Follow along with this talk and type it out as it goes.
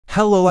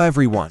Hello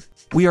everyone.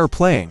 We are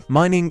playing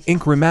Mining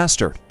Inc.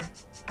 Remastered.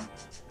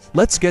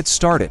 Let's get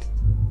started.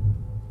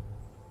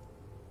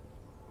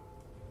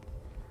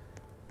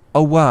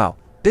 Oh wow,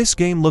 this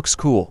game looks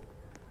cool.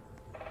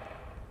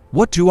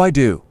 What do I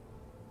do?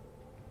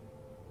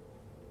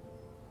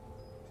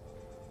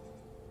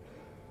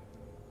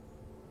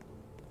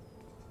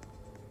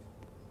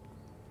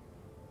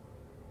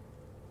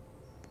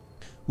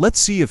 Let's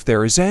see if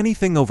there is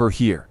anything over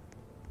here.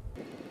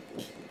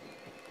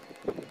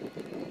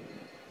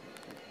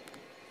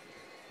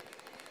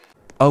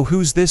 Oh,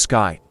 who's this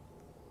guy?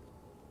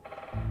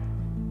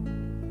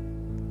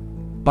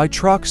 Buy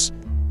trucks?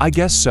 I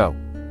guess so.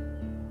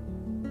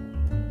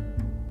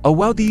 Oh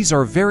wow, these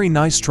are very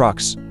nice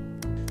trucks.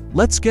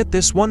 Let's get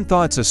this one.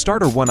 Thought it's a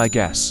starter one, I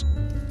guess.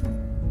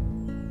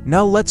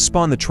 Now let's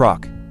spawn the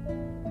truck.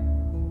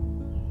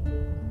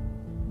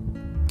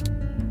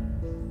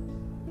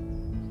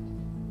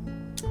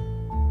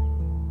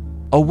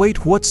 Oh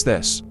wait, what's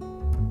this?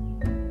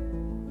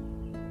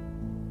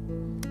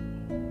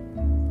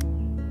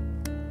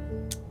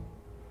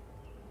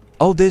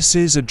 Oh, this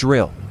is a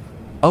drill.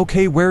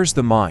 Okay, where's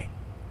the mine?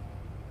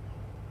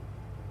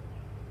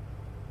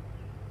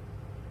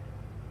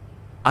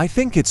 I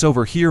think it's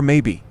over here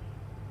maybe.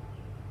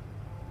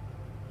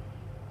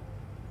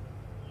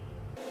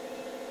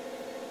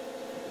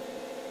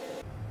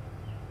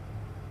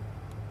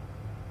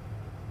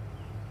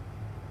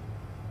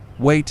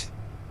 Wait,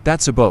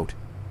 that's a boat.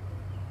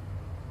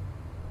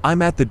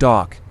 I'm at the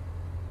dock.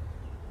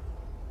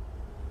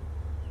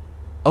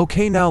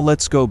 Okay, now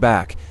let's go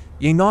back.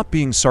 You're not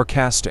being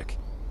sarcastic.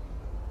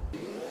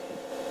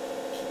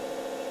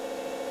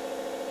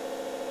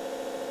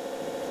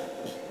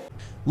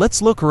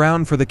 Let's look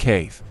around for the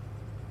cave.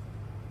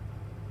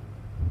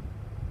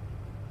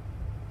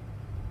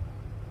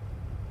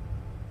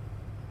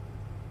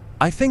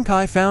 I think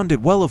I found it.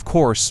 Well, of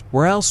course,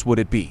 where else would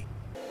it be?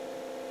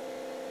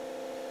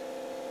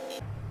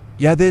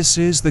 Yeah, this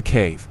is the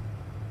cave.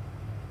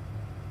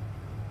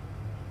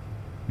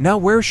 Now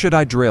where should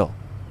I drill?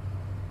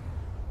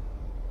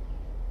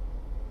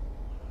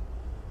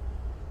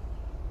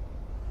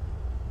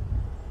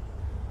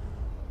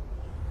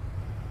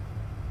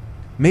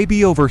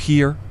 Maybe over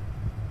here?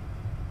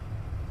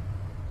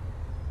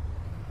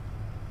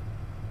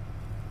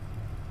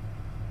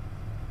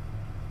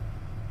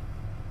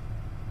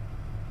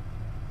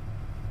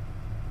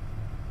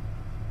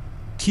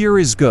 Here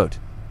is good.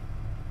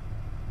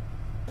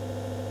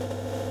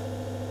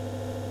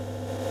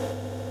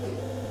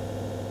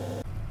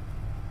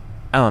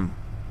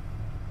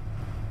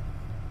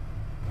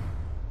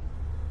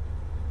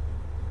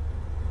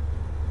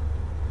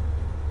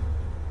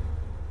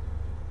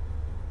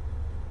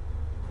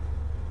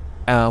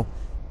 Ow.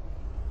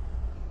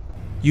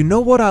 You know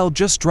what? I'll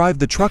just drive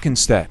the truck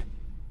instead.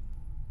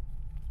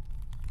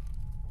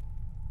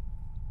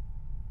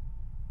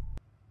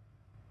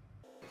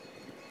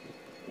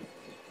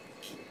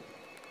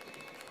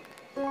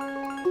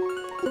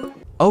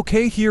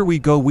 Okay, here we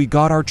go. We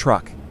got our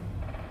truck.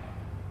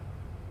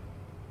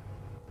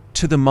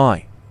 To the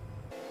mine.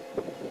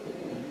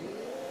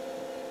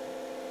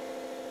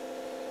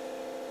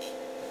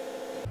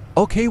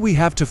 Okay, we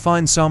have to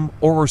find some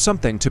or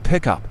something to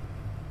pick up.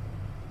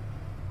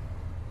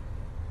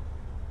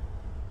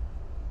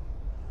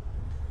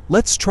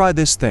 Let's try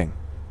this thing.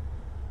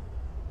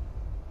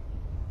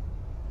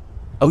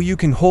 Oh, you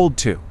can hold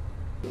too.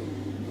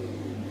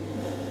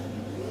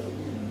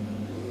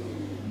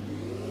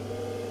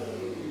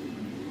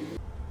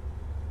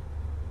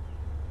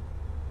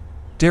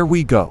 There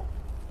we go.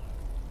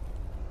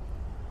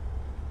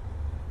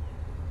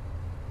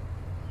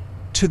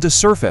 To the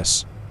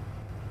surface.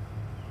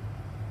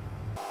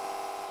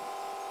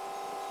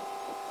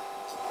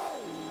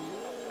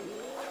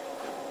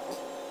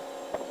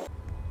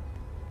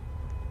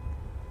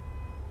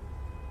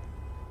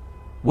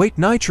 Wait,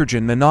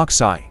 nitrogen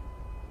monoxide.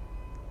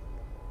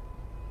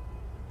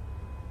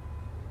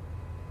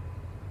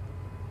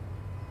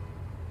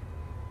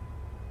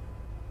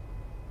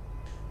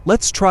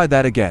 Let's try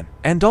that again,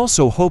 and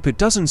also hope it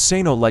doesn't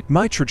say no like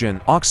nitrogen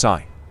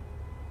oxide.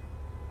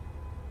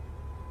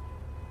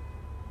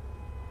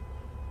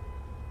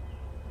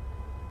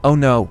 Oh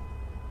no.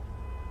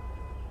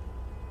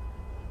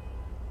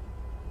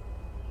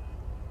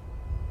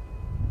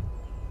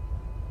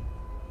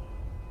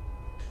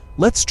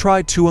 Let's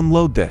try to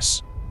unload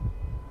this.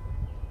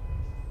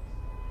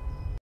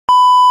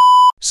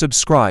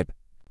 Subscribe.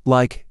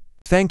 Like.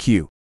 Thank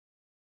you.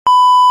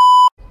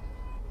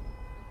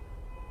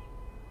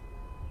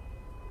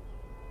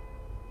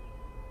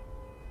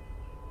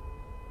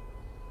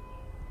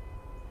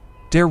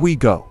 There we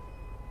go.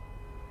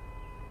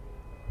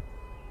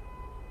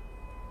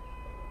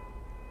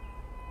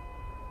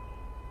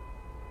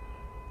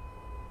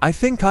 I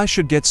think I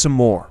should get some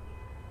more.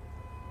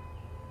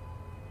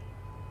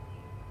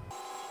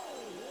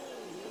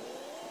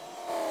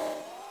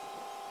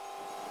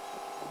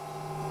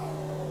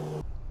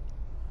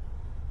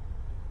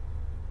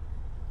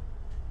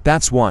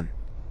 That's one.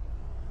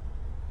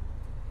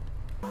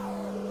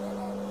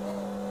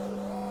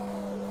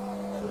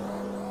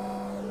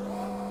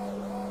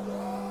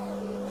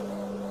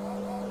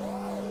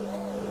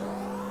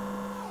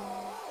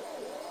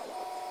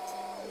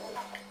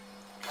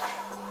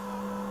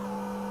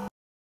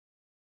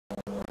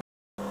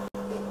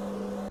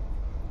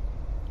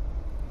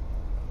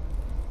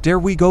 There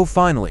we go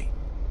finally.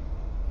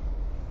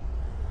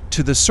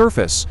 To the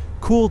surface,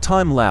 cool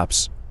time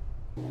lapse.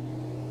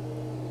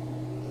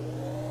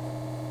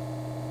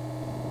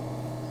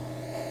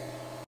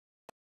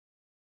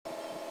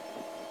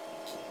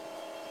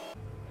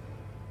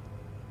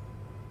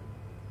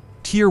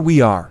 Here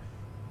we are.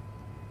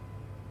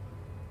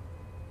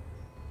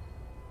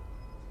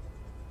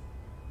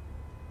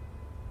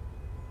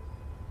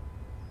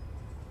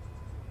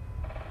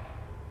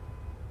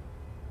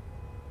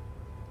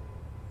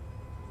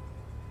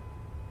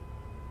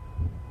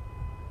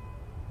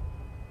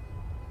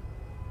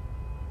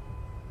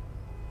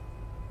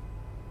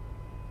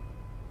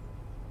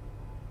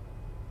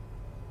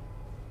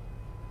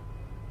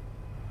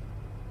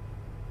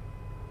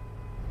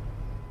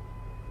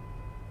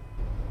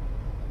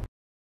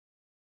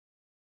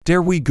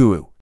 There we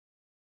go.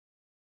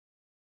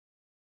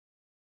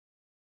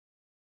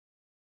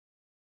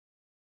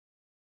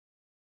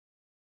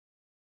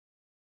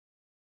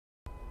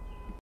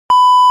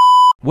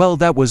 Well,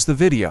 that was the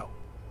video.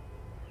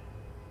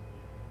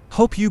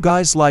 Hope you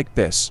guys liked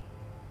this.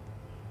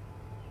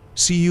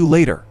 See you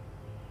later.